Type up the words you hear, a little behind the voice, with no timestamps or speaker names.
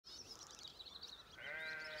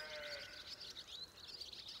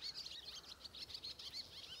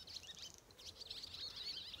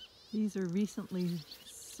These are recently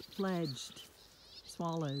fledged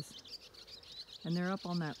swallows, and they're up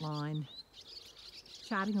on that line,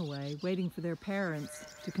 chatting away, waiting for their parents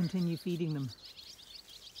to continue feeding them.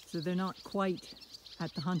 So they're not quite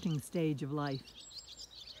at the hunting stage of life.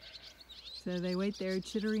 So they wait there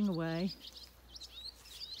chittering away,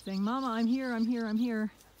 saying, "Mama, I'm here, I'm here, I'm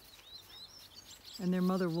here." And their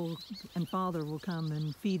mother and father will come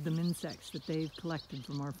and feed them insects that they've collected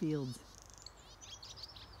from our fields.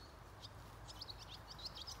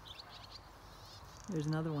 There's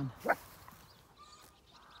another one.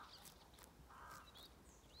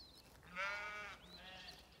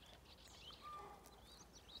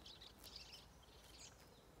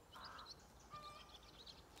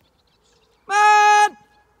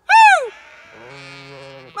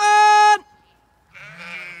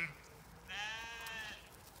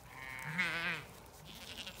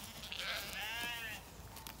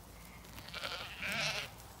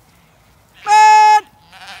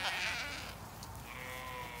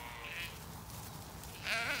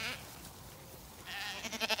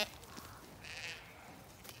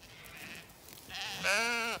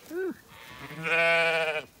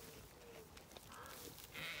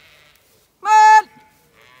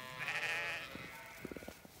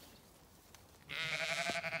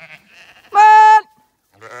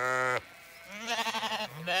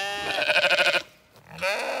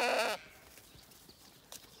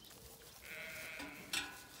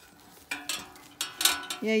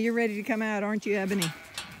 Yeah, you're ready to come out, aren't you, Ebony?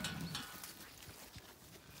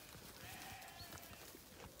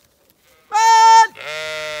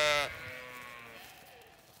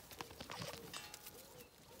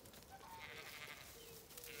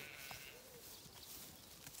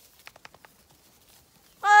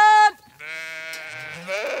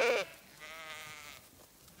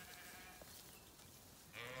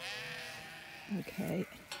 Okay.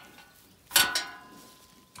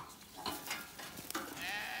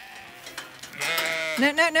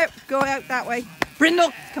 No, no, no. Go out that way.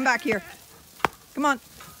 Brindle, come back here. Come on.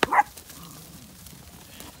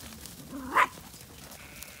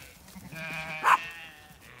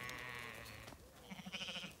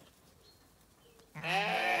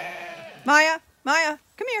 Maya, Maya,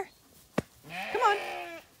 come here. Come on.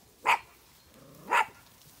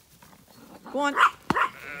 Go on.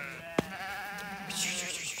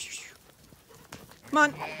 Come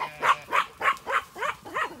on.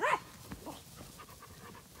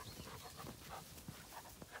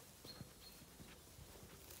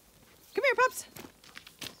 Come here, pups.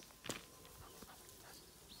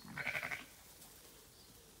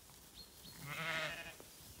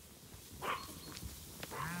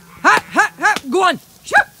 Ha, ha, ha. Go on.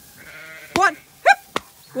 Shoot. Go on. Hip.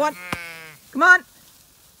 Go on. Come on.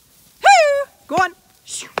 Hoo. Go on.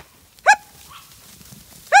 Shoot.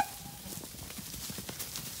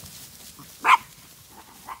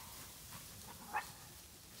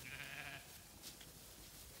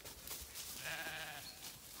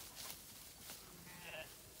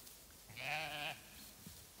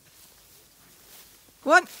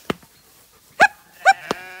 One. Hip,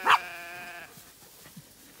 hip.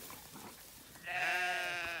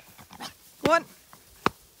 One.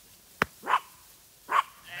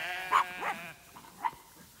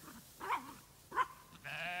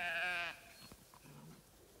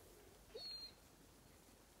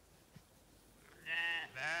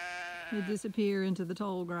 They disappear into the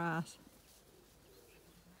tall grass.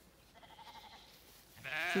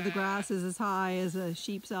 So the grass is as high as a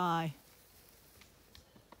sheep's eye.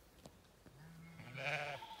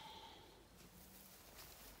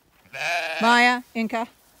 Maya, Inca.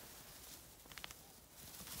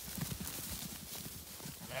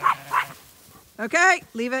 Okay,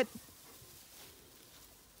 leave it.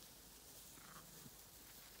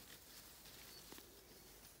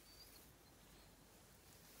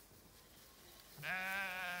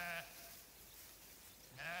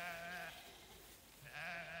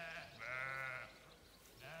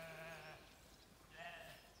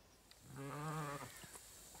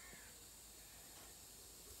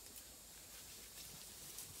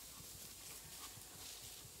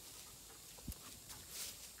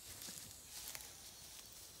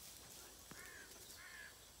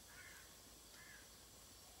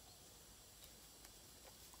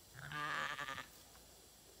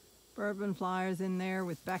 Bourbon flyer's in there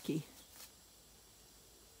with Becky.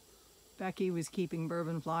 Becky was keeping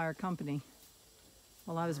bourbon flyer company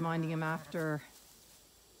while I was minding him after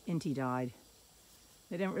Inti died.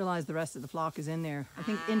 They didn't realize the rest of the flock is in there. I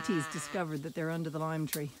think Inti's discovered that they're under the lime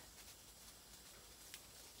tree.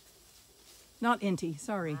 Not Inti,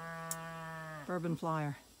 sorry. Bourbon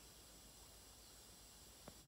flyer.